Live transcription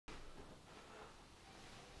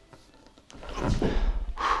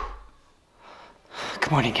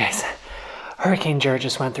Good morning, guys. Hurricane Jer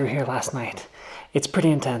just went through here last night. It's pretty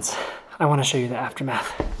intense. I want to show you the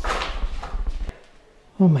aftermath.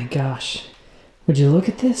 Oh my gosh. Would you look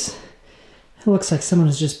at this? It looks like someone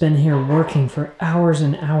has just been here working for hours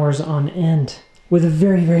and hours on end with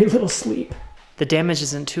very, very little sleep. The damage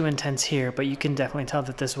isn't too intense here, but you can definitely tell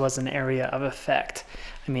that this was an area of effect.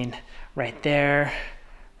 I mean, right there,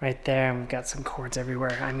 and we've got some cords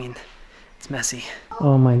everywhere. I mean, it's messy.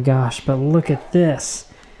 Oh my gosh, but look at this.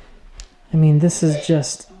 I mean, this is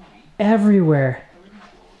just everywhere.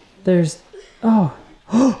 There's, oh,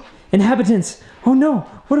 inhabitants. Oh no,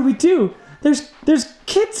 what do we do? There's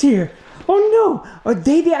kids here. Oh no, are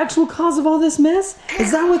they the actual cause of all this mess?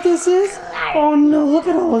 Is that what this is? Oh no, look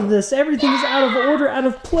at all of this. Everything is out of order, out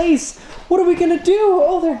of place. What are we gonna do?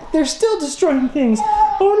 Oh, they're still destroying things.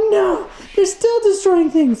 Oh no, they're still destroying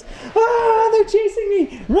things. Ah, they're chasing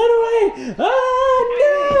me. Run away. Ah,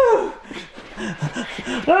 no.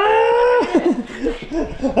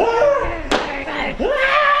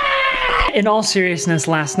 In all seriousness,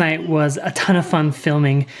 last night was a ton of fun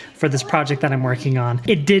filming for this project that I'm working on.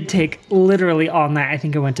 It did take literally all night. I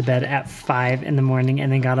think I went to bed at 5 in the morning and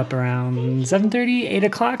then got up around 7:30, 8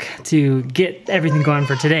 o'clock to get everything going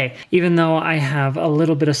for today. Even though I have a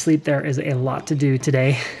little bit of sleep, there is a lot to do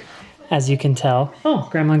today, as you can tell. Oh,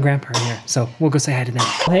 Grandma and Grandpa are here, so we'll go say hi to them.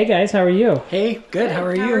 Hey guys, how are you? Hey, good. How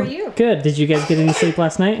are you? Good. Did you guys get any sleep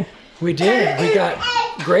last night? We did. We got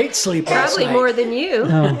great sleep last night. Probably more than you.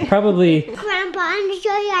 Oh, probably. Grandpa, I'm gonna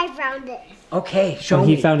show you I found it. Okay, show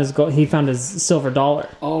He me. found his gold. He found his silver dollar.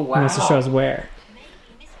 Oh, wow. He wants to show us where.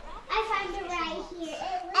 I found it right here.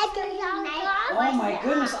 Oh my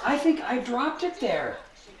goodness, I think I dropped it there.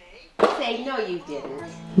 Say, no, you didn't.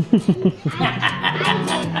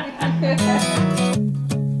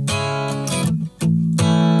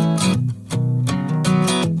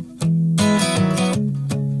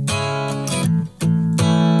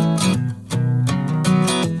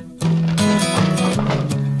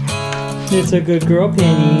 It's a good girl,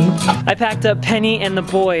 Penny. I packed up Penny and the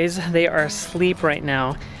boys. They are asleep right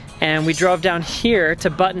now. And we drove down here to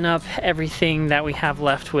button up everything that we have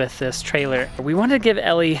left with this trailer. We wanted to give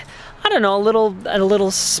Ellie, I don't know, a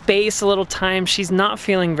little space, a little time. She's not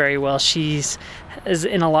feeling very well. She's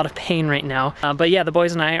in a lot of pain right now. But yeah, the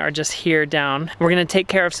boys and I are just here down. We're gonna take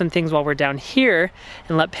care of some things while we're down here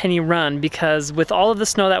and let Penny run, because with all of the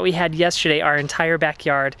snow that we had yesterday, our entire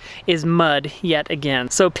backyard is mud yet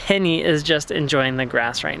again. So Penny is just enjoying the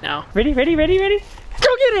grass right now. Ready, ready, ready, ready?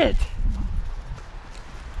 Go get it!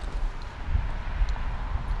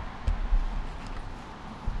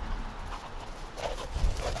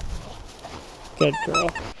 Good girl.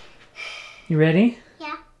 You ready?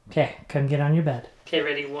 Yeah. Okay, come get on your bed. Okay,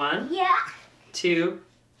 ready? 1, Yeah. 2,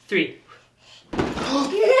 3.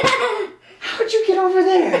 How'd you get over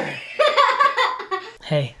there?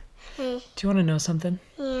 Hey, Hey. do you want to know something?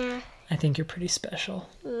 Yeah. I think you're pretty special.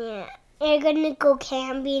 Yeah. We're gonna go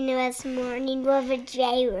camping this morning with a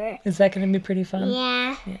driver. Is that going to be pretty fun?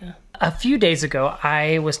 Yeah. Yeah. A few days ago,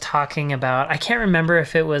 I was talking about, I can't remember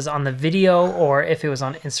if it was on the video or if it was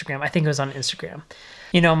on Instagram. I think it was on Instagram.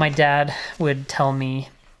 You know, my dad would tell me,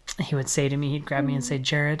 he would say to me, he'd grab me and say,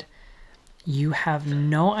 Jared, you have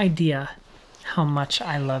no idea how much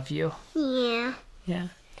I love you. Yeah. Yeah.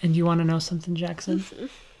 And you want to know something, Jackson?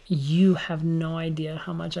 You have no idea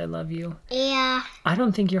how much I love you. Yeah. I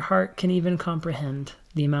don't think your heart can even comprehend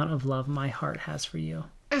the amount of love my heart has for you.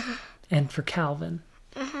 And for Calvin.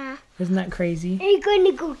 Isn't that crazy? We're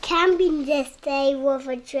gonna go camping this day with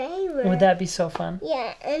a driver. Would that be so fun?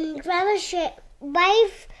 Yeah, and grab a ship, buy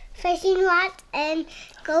fishing rod, and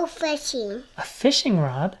go fishing. A fishing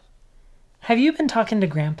rod? Have you been talking to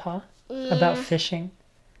Grandpa about fishing?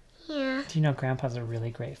 Yeah. Do you know Grandpa's a really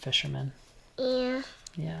great fisherman? Yeah.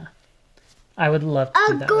 Yeah. I would love to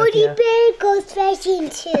do A that Goldie with you. Bear goes fishing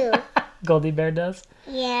too. Goldie Bear does?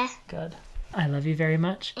 Yeah. Good. I love you very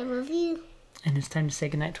much. I love you. And it's time to say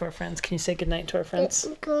goodnight to our friends. Can you say goodnight to our friends?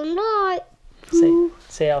 Good night.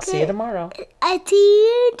 Say I'll see you tomorrow. I'll see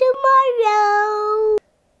you tomorrow.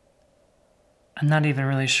 I'm not even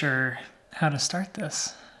really sure how to start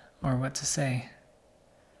this or what to say.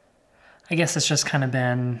 I guess it's just kind of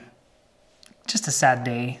been just a sad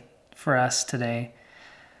day for us today.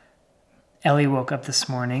 Ellie woke up this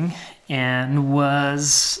morning and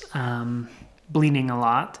was bleeding a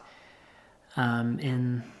lot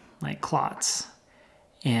in like clots,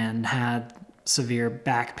 and had severe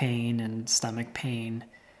back pain and stomach pain.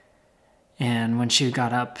 And when she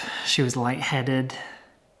got up, she was lightheaded,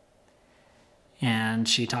 and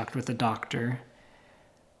she talked with the doctor,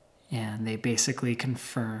 and they basically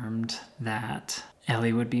confirmed that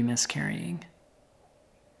Ellie would be miscarrying.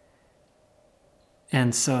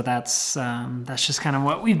 And so that's just kind of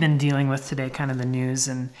what we've been dealing with today, kind of the news.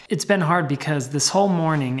 And it's been hard because this whole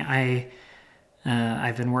morning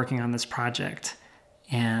I've been working on this project,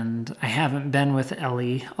 and I haven't been with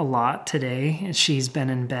Ellie a lot today. She's been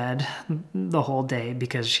in bed the whole day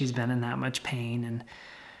because she's been in that much pain and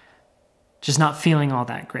just not feeling all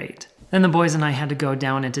that great. Then the boys and I had to go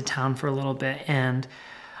down into town for a little bit, and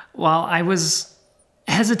while I was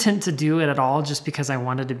hesitant to do it at all just because I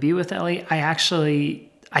wanted to be with Ellie,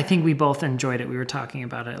 I think we both enjoyed it. We were talking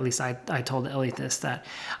about it, at least I told Ellie this, that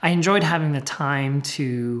I enjoyed having the time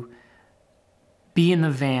to be in the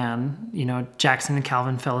van. You know, Jackson and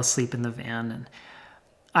Calvin fell asleep in the van, and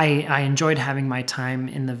I enjoyed having my time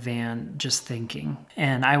in the van just thinking,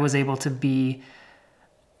 and I was able to be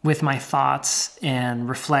with my thoughts and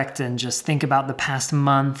reflect and just think about the past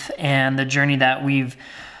month and the journey that we've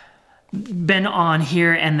been on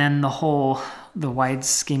here, and then the wide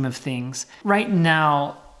scheme of things. Right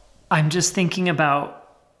now, I'm just thinking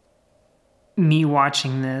about me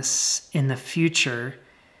watching this in the future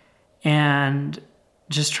and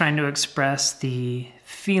just trying to express the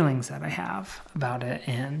feelings that I have about it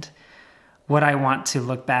and what I want to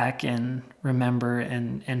look back and remember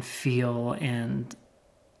and feel, and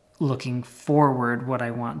looking forward what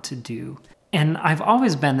I want to do. And I've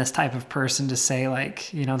always been this type of person to say,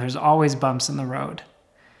 like, you know, there's always bumps in the road.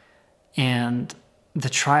 And the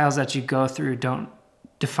trials that you go through don't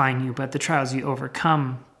define you, but the trials you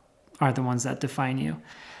overcome are the ones that define you.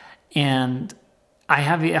 And I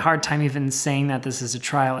have a hard time even saying that this is a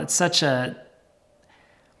trial. It's such a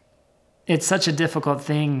difficult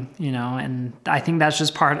thing, you know, and I think that's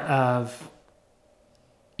just part of,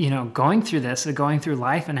 you know, going through this, going through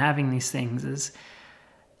life and having these things, is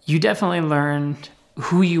you definitely learn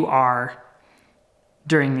who you are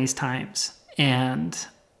during these times. And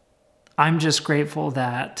I'm just grateful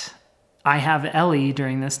that I have Ellie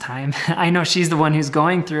during this time. I know she's the one who's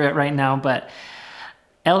going through it right now, but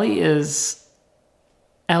Ellie's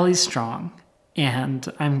strong,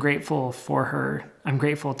 and I'm grateful for her. I'm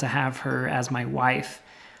grateful to have her as my wife,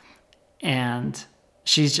 and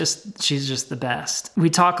she's just the best. We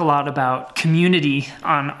talk a lot about community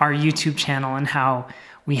on our YouTube channel and how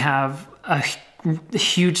we have a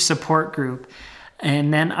huge support group.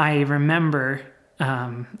 And then I remember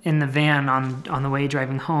in the van on the way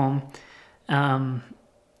driving home,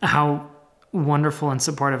 how wonderful and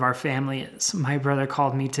supportive our family is. My brother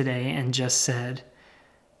called me today and just said,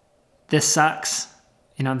 "This sucks.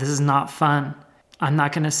 You know, this is not fun. I'm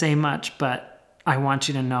not going to say much, but I want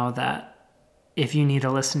you to know that if you need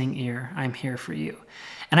a listening ear, I'm here for you."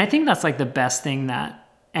 And I think that's like the best thing that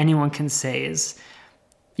anyone can say is,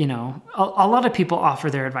 you know, a lot of people offer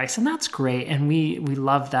their advice, and that's great, and we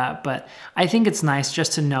love that. But I think it's nice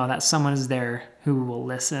just to know that someone is there who will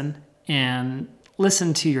listen and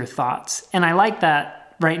listen to your thoughts. And I like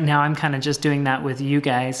that right now. I'm kind of just doing that with you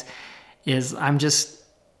guys, is I'm just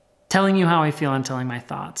telling you how I feel and telling my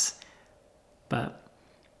thoughts. But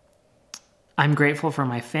I'm grateful for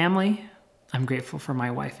my family. I'm grateful for my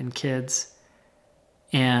wife and kids.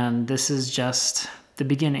 And this is just the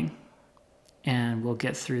beginning. And we'll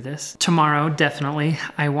get through this. Tomorrow, definitely,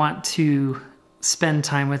 I want to spend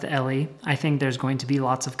time with Ellie. I think there's going to be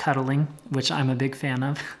lots of cuddling, which I'm a big fan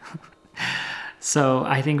of. So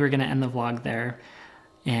I think we're going to end the vlog there.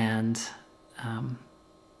 And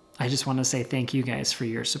I just want to say thank you guys for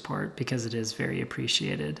your support, because it is very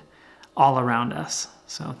appreciated all around us.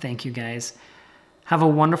 So thank you guys. Have a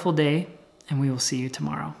wonderful day, and we will see you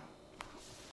tomorrow.